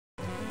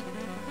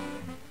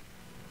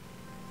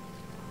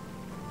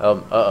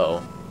Uh-oh.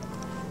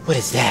 What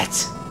is that?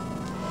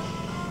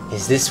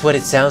 Is this what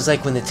it sounds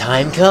like when the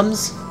time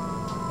comes?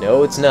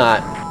 No, it's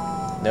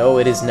not. No,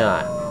 it is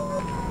not.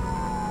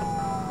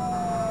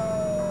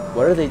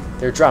 What are they?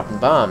 They're dropping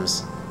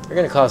bombs. They're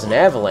gonna cause an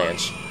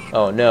avalanche.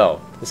 Oh no,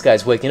 this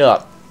guy's waking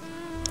up.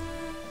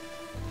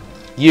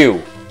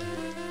 You!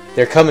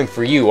 They're coming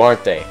for you,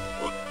 aren't they?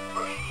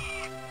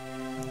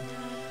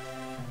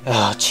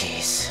 Oh,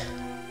 jeez.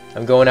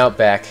 I'm going out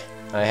back.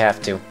 I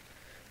have to.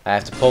 I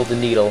have to pull the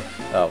needle.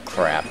 Oh,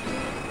 crap.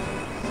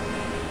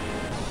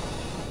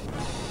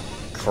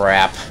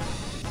 Crap.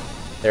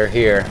 They're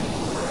here.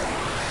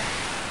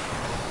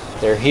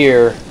 They're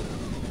here.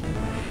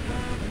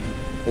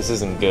 This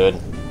isn't good.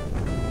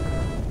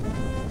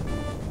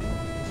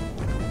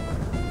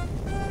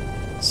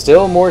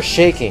 Still more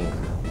shaking.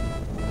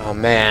 Oh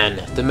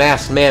man, the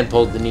masked man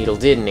pulled the needle,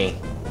 didn't he?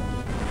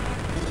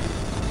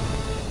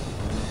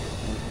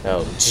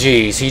 Oh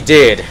jeez, he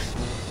did.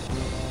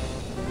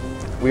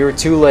 We were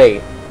too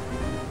late.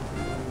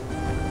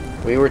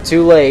 We were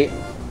too late.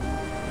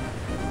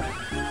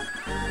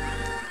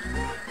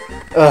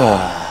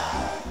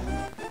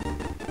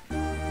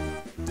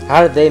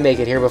 How did they make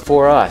it here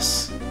before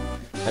us?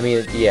 I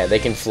mean, yeah, they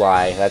can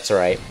fly, that's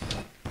right.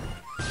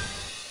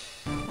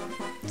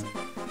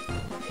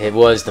 It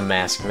was the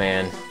masked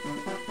man.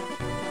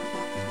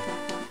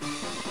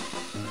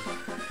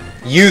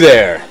 You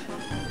there!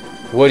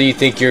 What do you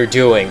think you're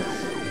doing?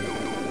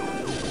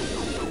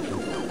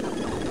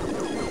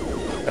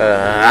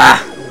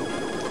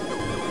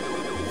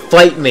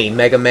 Fight me,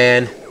 Mega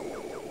Man!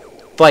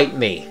 Fight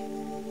me!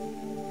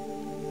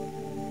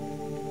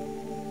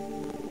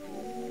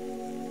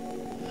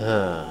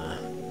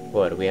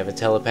 What, do we have a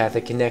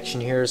telepathic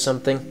connection here or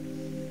something?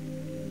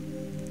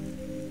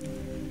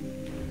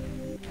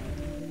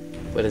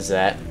 What is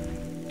that?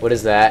 What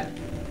is that?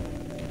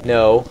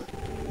 No.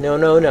 No,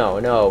 no, no,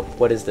 no.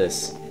 What is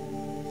this?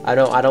 I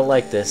don't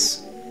like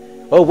this.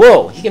 Oh,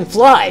 whoa! He can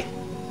fly!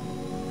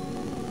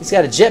 He's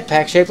got a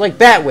jetpack shaped like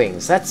bat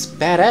wings. That's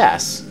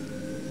badass.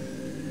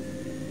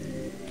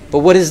 But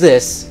what is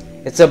this?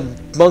 It's a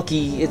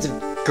monkey, it's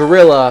a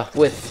gorilla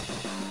with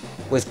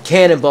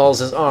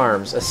cannonballs as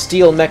arms. A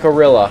steel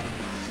mecharilla.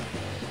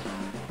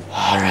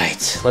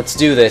 Alright, let's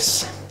do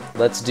this.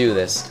 Let's do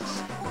this.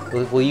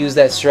 We'll use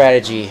that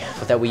strategy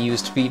that we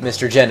used to beat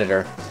Mr.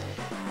 Janitor.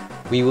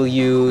 We will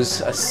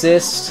use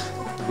assist.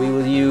 We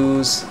will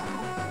use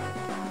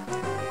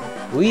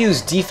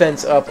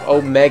defense up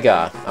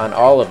Omega on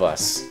all of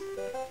us.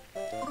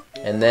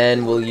 And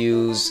then we'll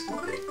use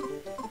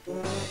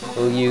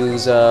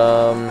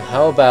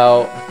how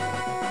about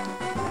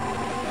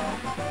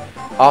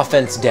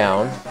offense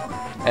down,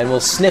 and we'll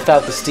sniff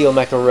out the steel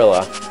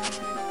mecharilla.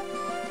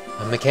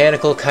 A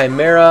mechanical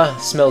Chimera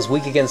smells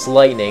weak against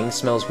lightning,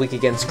 smells weak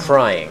against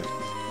crying.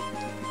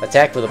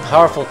 Attacked with a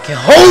powerful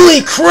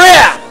holy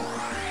crap!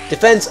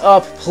 Defense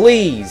up,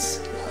 please!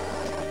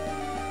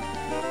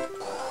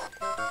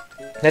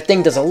 That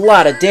thing does a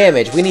lot of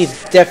damage. We need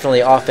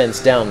definitely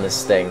offense down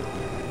this thing.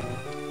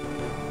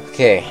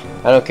 Okay,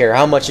 I don't care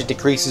how much it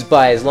decreases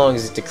by as long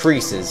as it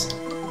decreases.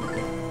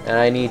 And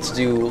I need to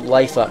do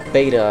life up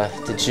beta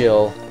to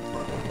Jill.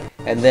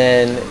 And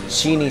then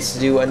she needs to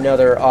do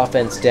another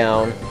offense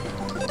down.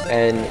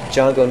 And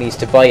Django needs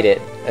to bite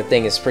it. That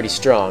thing is pretty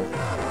strong.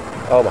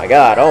 Oh my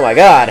god, oh my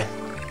god!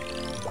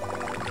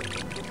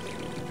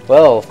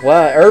 Well,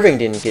 Irving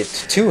didn't get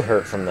too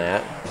hurt from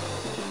that.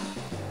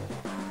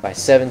 By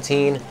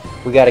 17,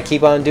 we gotta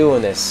keep on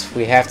doing this.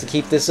 We have to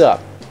keep this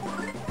up.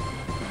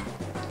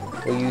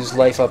 We'll use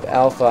life up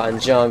alpha on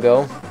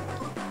Django.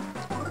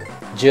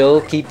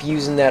 Jill, keep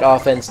using that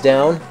offense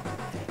down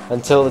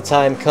until the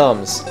time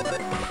comes.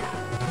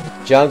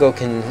 Django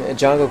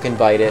can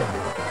bite it.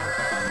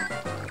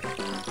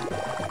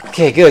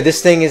 Okay, good.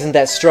 This thing isn't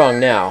that strong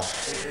now.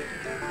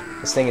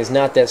 This thing is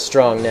not that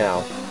strong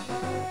now.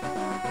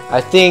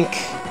 I think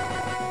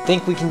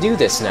we can do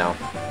this now.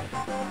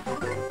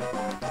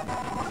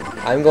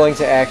 I'm going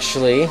to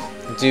actually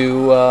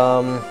do,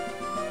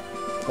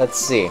 let's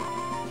see.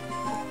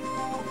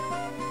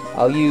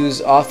 I'll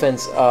use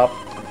offense up.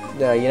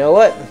 No, you know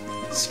what?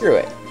 Screw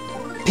it.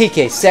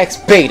 PK Sex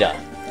Beta.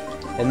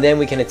 And then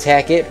we can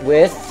attack it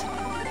with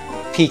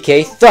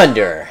PK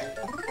Thunder.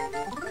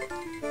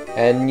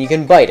 And you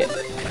can bite it.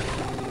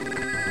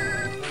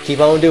 Keep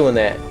on doing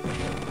that.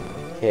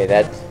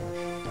 Okay,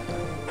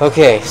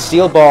 okay,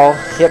 Steel Ball.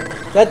 Yep,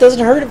 that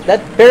doesn't hurt.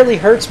 That barely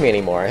hurts me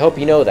anymore. I hope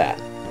you know that.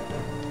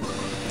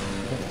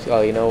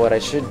 Oh, you know what I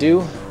should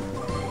do?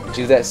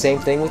 Do that same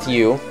thing with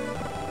you.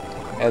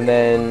 And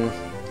then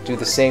do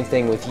the same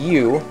thing with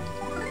you.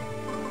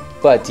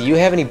 But do you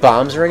have any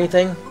bombs or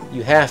anything?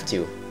 You have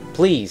to.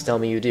 Please tell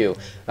me you do.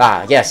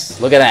 Ah, yes.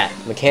 Look at that.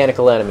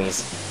 Mechanical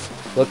enemies.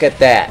 Look at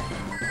that.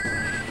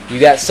 You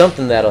got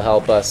something that'll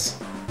help us.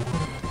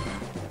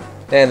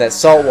 Man, that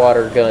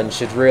saltwater gun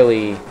should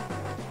really...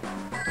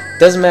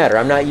 Doesn't matter.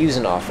 I'm not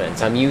using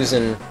offense. I'm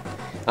using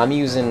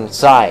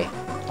Psi.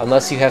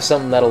 Unless you have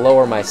something that'll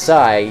lower my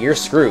Psi, you're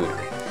screwed.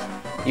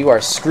 You are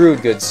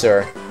screwed, good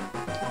sir.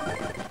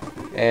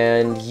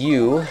 And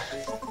you...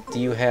 Do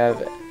you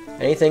have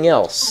anything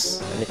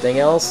else? Anything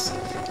else?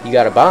 You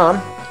got a bomb.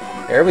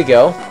 There we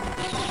go.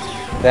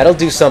 That'll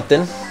do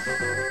something.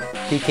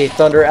 PK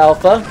Thunder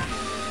Alpha.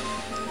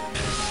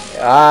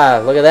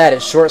 Ah, look at that.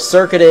 It's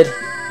short-circuited.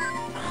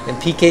 And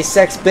PK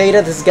Sex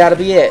Beta, this has got to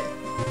be it.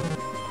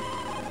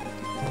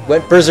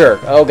 Went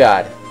berserk. Oh,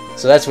 God.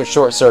 So that's what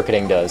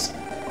short-circuiting does.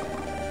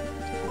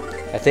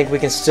 I think we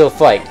can still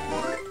fight.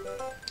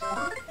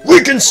 We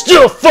can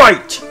still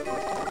fight!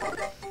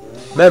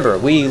 Remember,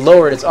 we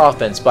lowered its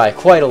offense by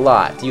quite a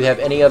lot. Do you have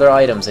any other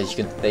items that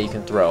you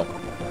can throw?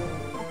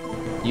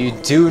 You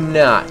do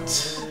not.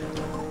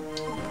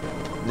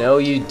 No,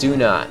 you do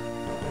not.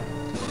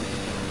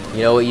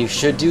 You know what you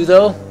should do,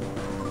 though?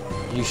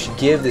 You should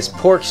give this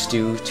pork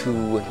stew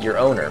to your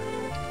owner.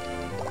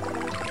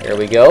 There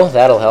we go.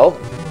 That'll help.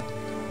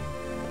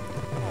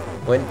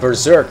 Went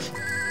berserk.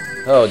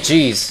 Oh,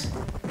 jeez.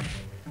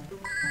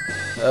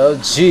 Oh,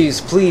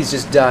 jeez. Please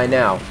just die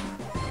now.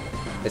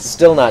 It's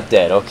still not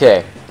dead.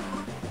 Okay.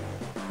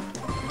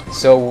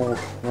 So,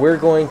 we're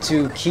going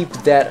to keep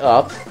that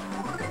up.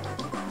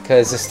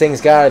 Because this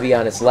thing's got to be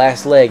on its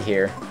last leg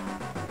here.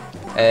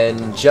 And,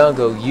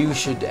 Django, you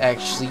should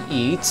actually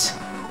eat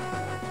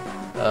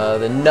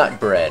the nut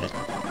bread.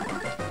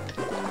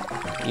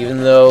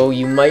 Even though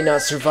you might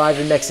not survive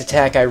the next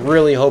attack, I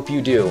really hope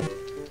you do.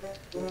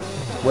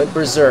 Went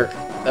berserk.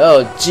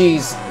 Oh,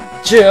 jeez.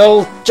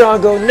 Jill!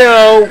 Django,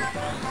 no!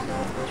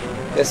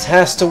 This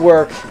has to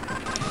work.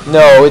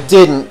 No, it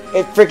didn't.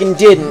 It freaking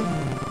didn't.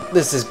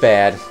 This is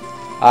bad.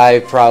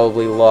 I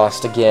probably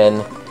lost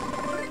again.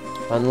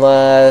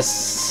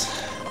 Unless...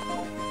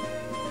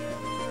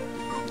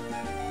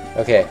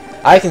 Okay,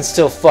 I can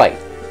still fight.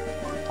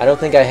 I don't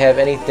think I have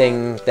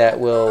anything that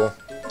will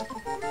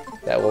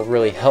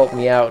really help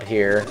me out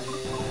here.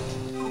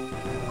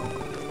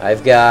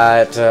 I've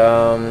got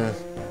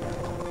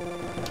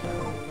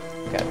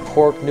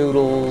pork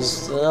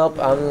noodles. Nope,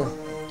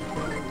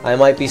 I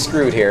might be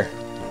screwed here.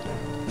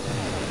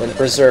 Went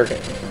berserk.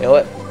 You know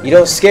what? You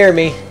don't scare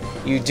me.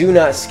 You do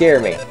not scare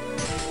me.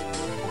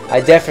 I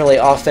definitely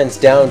offense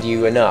downed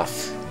you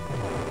enough.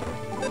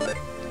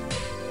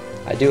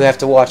 I do have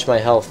to watch my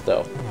health,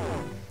 though.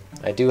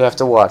 I do have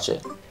to watch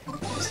it.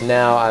 So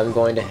now I'm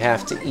going to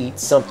have to eat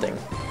something.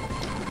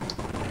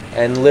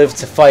 And live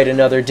to fight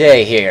another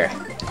day here.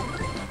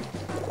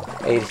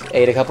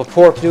 Ate a couple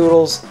pork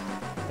noodles.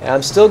 And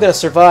I'm still going to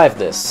survive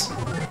this.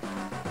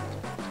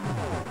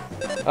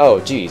 Oh,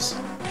 jeez.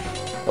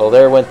 Well,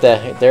 there went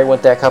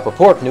that cup of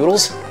pork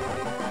noodles.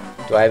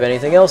 Do I have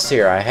anything else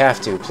here? I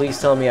have to. Please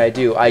tell me I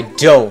do. I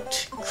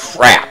don't.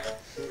 Crap.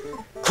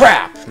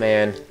 Crap,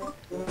 man.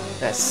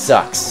 That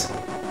sucks.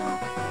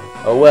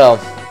 Oh well.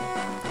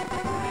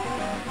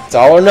 It's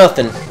all or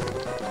nothing.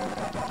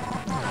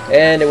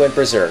 And it went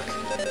berserk.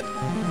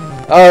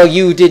 Oh,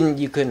 you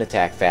couldn't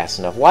attack fast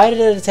enough. Why did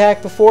it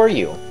attack before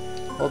you?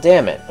 Well,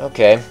 damn it.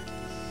 Okay.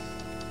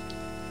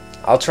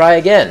 I'll try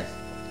again.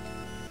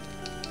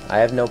 I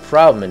have no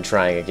problem in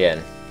trying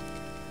again.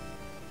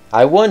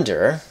 I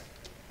wonder...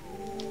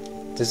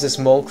 Does this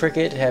mole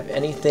cricket have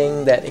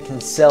anything that it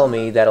can sell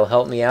me that'll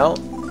help me out?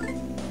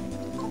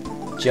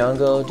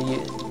 Django,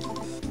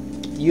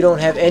 you don't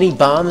have any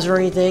bombs or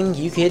anything?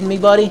 You kidding me,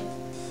 buddy?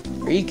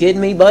 Are you kidding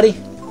me, buddy?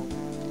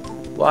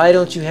 Why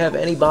don't you have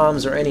any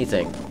bombs or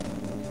anything?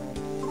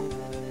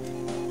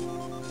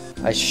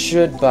 I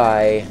should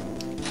buy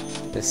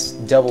this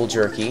double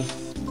jerky.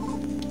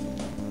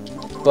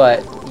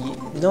 But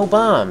no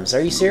bombs.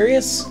 Are you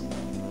serious?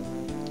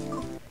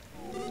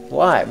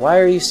 Why? Why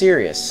are you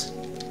serious?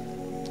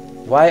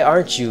 Why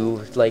aren't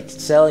you, like,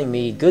 selling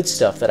me good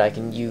stuff that I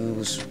can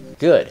use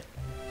good?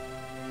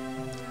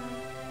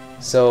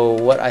 So,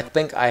 what I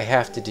think I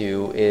have to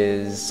do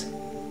is...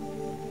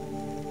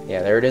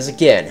 Yeah, there it is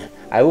again.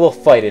 I will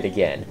fight it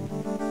again.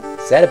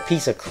 Is that a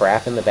piece of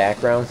crap in the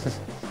background?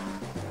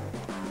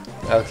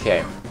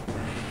 Okay.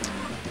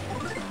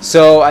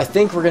 So, I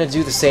think we're going to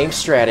do the same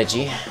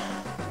strategy.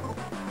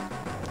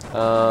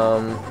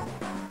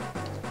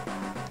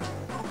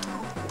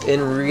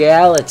 In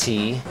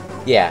reality,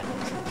 yeah,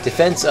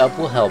 defense up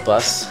will help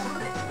us.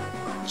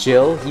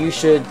 Jill, you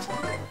should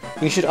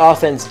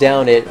offense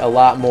down it a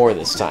lot more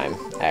this time,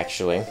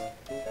 actually.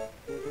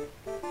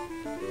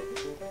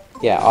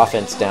 Yeah,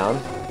 offense down.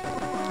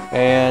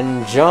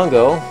 And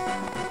Django,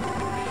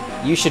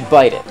 you should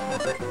bite it.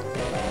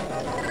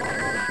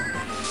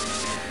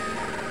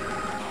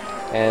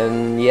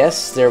 And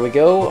yes, there we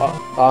go.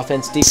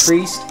 Offense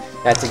decreased.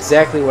 That's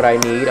exactly what I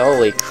need.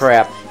 Holy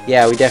crap.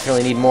 Yeah, we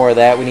definitely need more of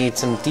that. We need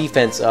some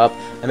defense up.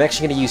 I'm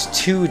actually going to use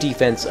 2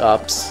 defense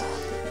ups.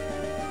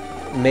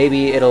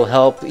 Maybe it'll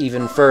help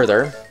even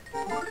further.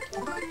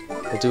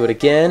 We'll do it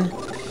again.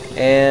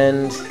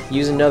 And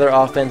use another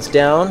offense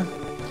down.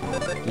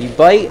 You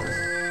bite.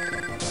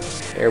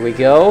 There we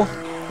go.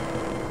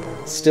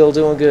 Still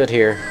doing good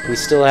here. We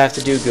still have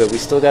to do good. We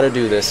still got to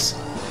do this.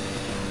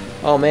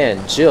 Oh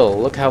man, Jill,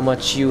 look how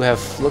much you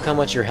have. Look how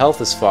much your health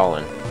has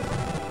fallen.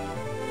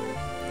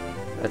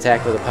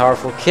 Attack with a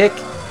powerful kick.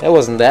 That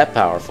wasn't that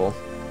powerful.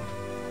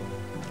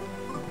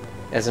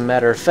 as a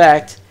matter of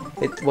fact,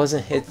 it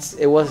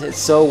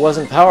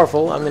wasn't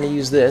powerful. I'm gonna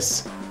use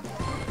this,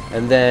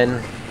 and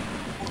then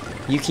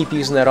you keep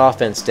using that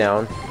offense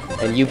down,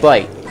 and you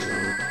bite.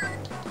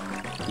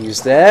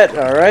 Use that.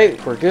 All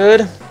right, we're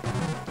good.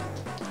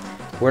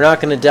 We're not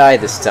gonna die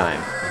this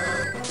time.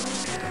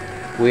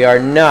 We are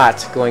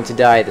not going to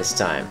die this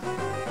time.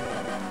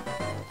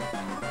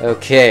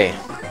 Okay.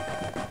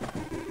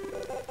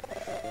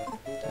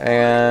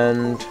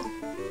 And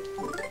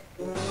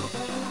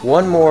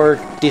one more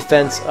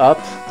defense up,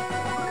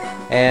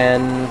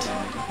 and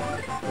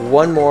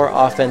one more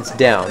offense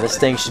down. This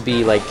thing should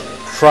be, like,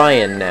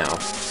 crying now.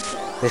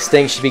 This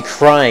thing should be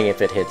crying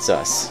if it hits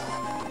us.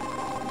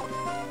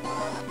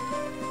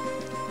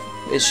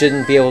 It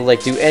shouldn't be able to,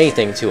 like, do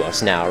anything to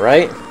us now,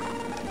 right?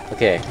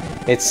 Okay.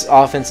 Its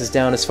offense is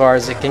down as far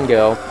as it can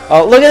go.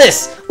 Oh, look at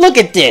this! Look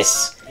at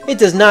this! It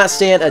does not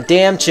stand a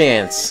damn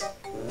chance.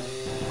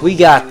 We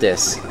got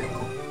this.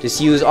 Just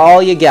use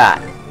all you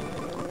got.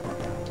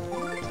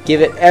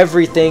 Give it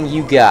everything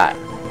you got.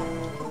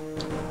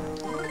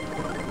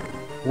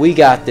 We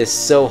got this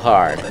so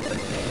hard.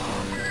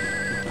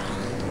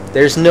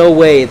 There's no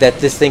way that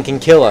this thing can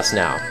kill us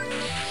now.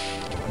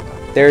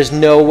 There's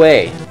no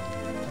way.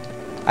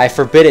 I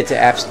forbid it to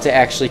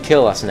actually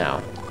kill us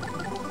now.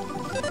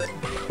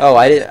 Oh,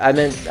 I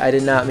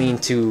did not mean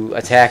to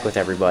attack with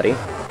everybody.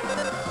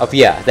 Oh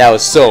yeah, that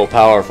was so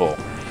powerful.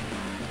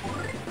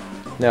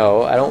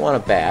 No, I don't want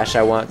to bash.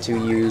 I want to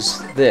use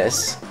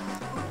this.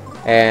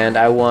 And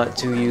I want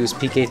to use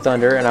PK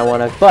Thunder, and I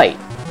want to bite.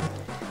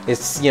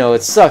 It's, you know,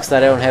 it sucks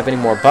that I don't have any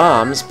more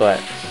bombs,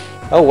 but...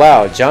 Oh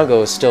wow,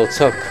 Django still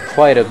took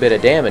quite a bit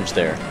of damage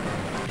there.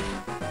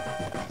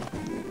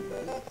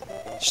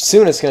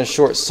 Soon it's going to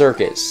short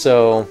circuit,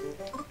 so...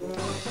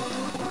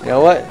 You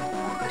know what?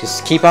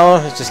 Just keep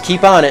on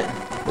it.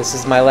 This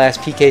is my last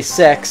PK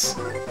Sex.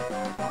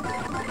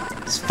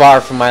 It's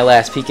far from my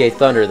last PK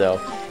Thunder, though.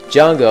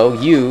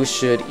 Django, you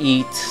should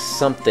eat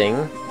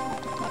something.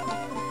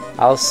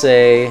 I'll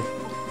say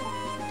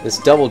this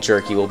double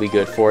jerky will be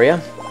good for you.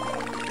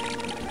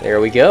 There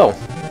we go.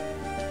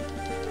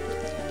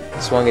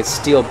 Swung its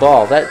steel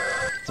ball. That,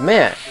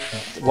 man,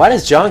 why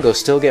does Django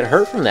still get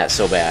hurt from that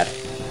so bad?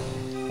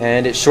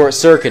 And it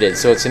short-circuited,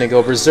 so it's gonna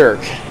go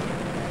berserk.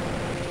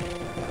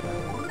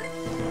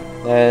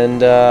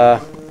 And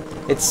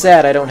it's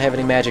sad I don't have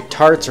any magic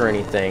tarts or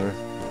anything.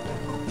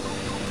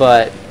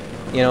 But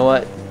you know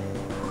what?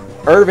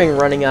 Irving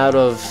running out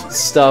of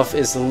stuff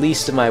is the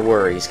least of my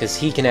worries, because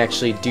he can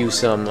actually do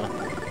some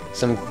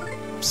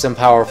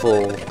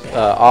powerful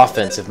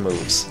offensive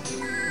moves.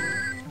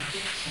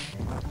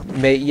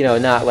 You know,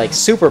 not like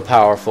super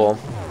powerful.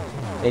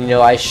 And you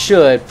know, I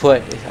should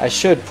put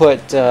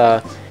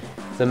the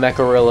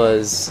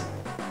Mecharilla's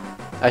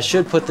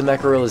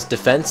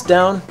defense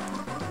down.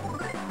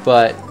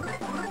 But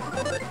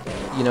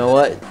you know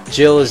what?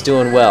 Jill is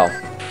doing well.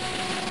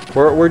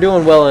 We're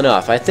doing well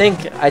enough. I think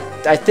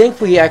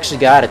we actually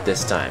got it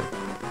this time.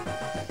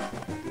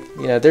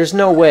 You know, there's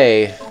no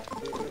way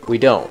we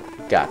don't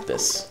got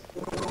this.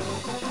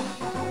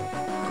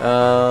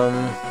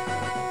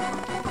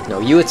 No,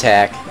 you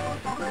attack.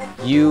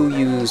 You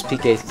use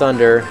PK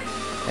Thunder,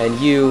 and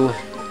you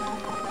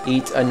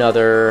eat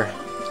another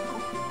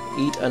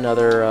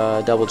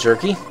double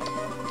jerky.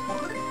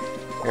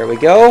 There we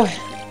go.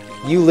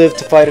 You live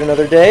to fight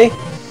another day.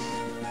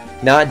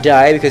 Not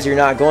die, because you're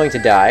not going to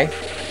die.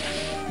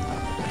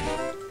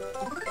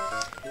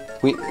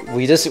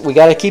 We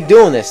gotta keep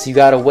doing this. You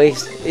gotta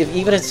waste,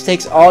 even if it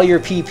takes all your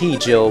PP,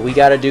 Jill, we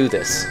gotta do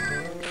this.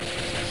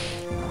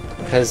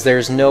 Because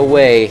there's no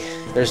way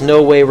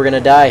we're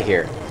gonna die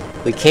here.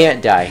 We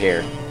can't die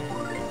here.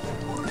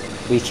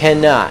 We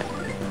cannot.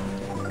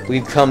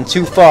 We've come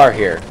too far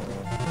here.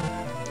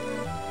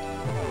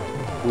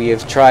 We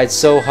have tried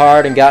so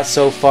hard and got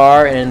so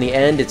far, and in the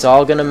end, it's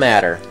all gonna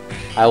matter.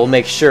 I will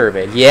make sure of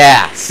it.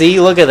 Yeah!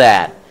 See? Look at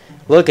that!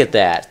 Look at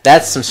that.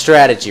 That's some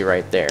strategy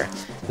right there.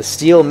 The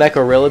Steel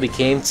Mecharilla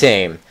became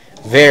tame.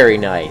 Very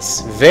nice.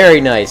 Very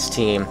nice,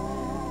 team.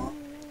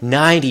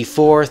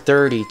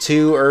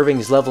 94-32.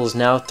 Irving's level is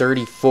now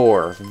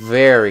 34.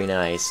 Very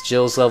nice.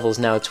 Jill's level is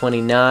now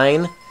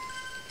 29.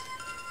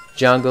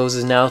 Django's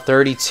is now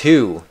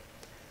 32.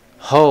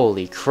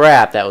 Holy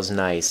crap, that was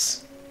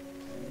nice.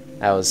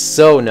 That was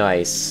so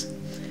nice.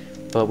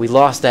 But we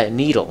lost that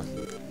needle.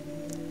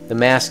 The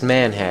masked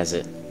man has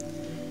it.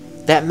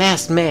 That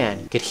masked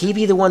man, could he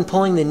be the one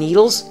pulling the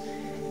needles?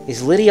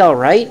 Is Lydia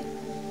alright?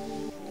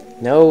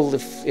 No,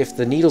 if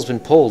the needle's been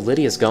pulled,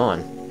 Lydia's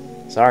gone.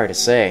 Sorry to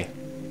say.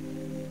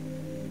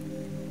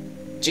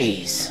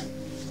 Jeez.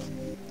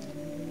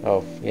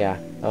 Oh, yeah.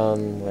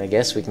 I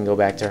guess we can go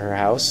back to her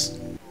house.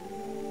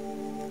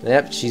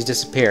 Yep, she's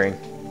disappearing.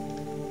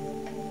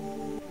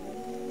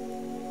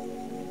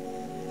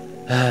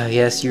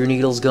 Yes, your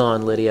needle's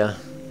gone, Lydia.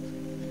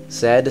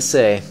 Sad to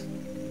say.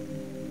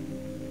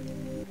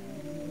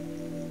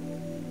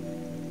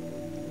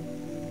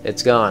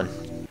 It's gone.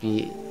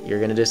 You're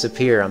gonna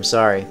disappear, I'm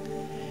sorry.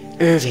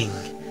 Irving,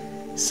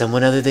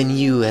 someone other than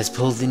you has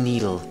pulled the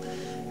needle.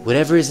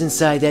 Whatever is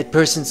inside that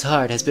person's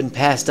heart has been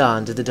passed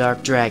on to the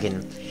Dark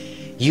Dragon.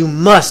 You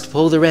must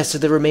pull the rest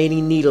of the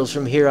remaining needles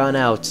from here on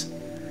out.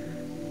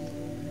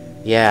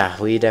 Yeah,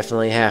 we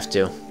definitely have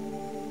to.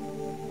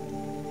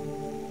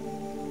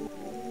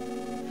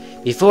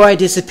 Before I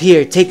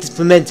disappear, take this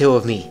memento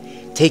of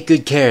me. Take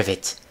good care of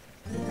it.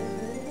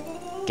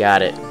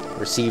 Got it.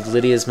 Received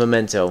Lydia's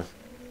memento.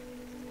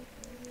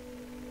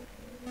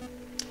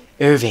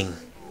 Irving.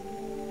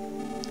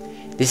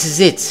 This is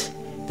it.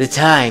 The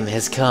time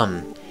has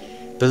come.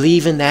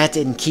 Believe in that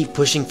and keep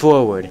pushing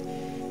forward.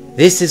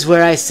 This is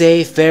where I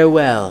say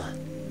farewell.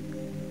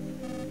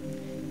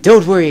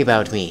 Don't worry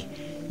about me.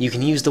 You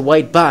can use the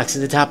white box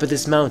at the top of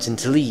this mountain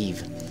to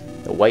leave.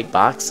 The white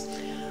box?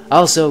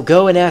 Also,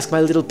 go and ask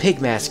my little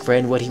pig mask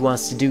friend what he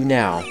wants to do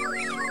now.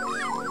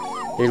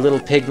 Your little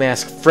pig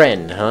mask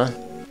friend, huh?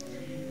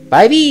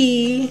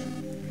 Bye-bye!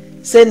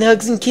 Send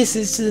hugs and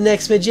kisses to the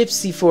next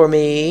Magypsy for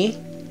me.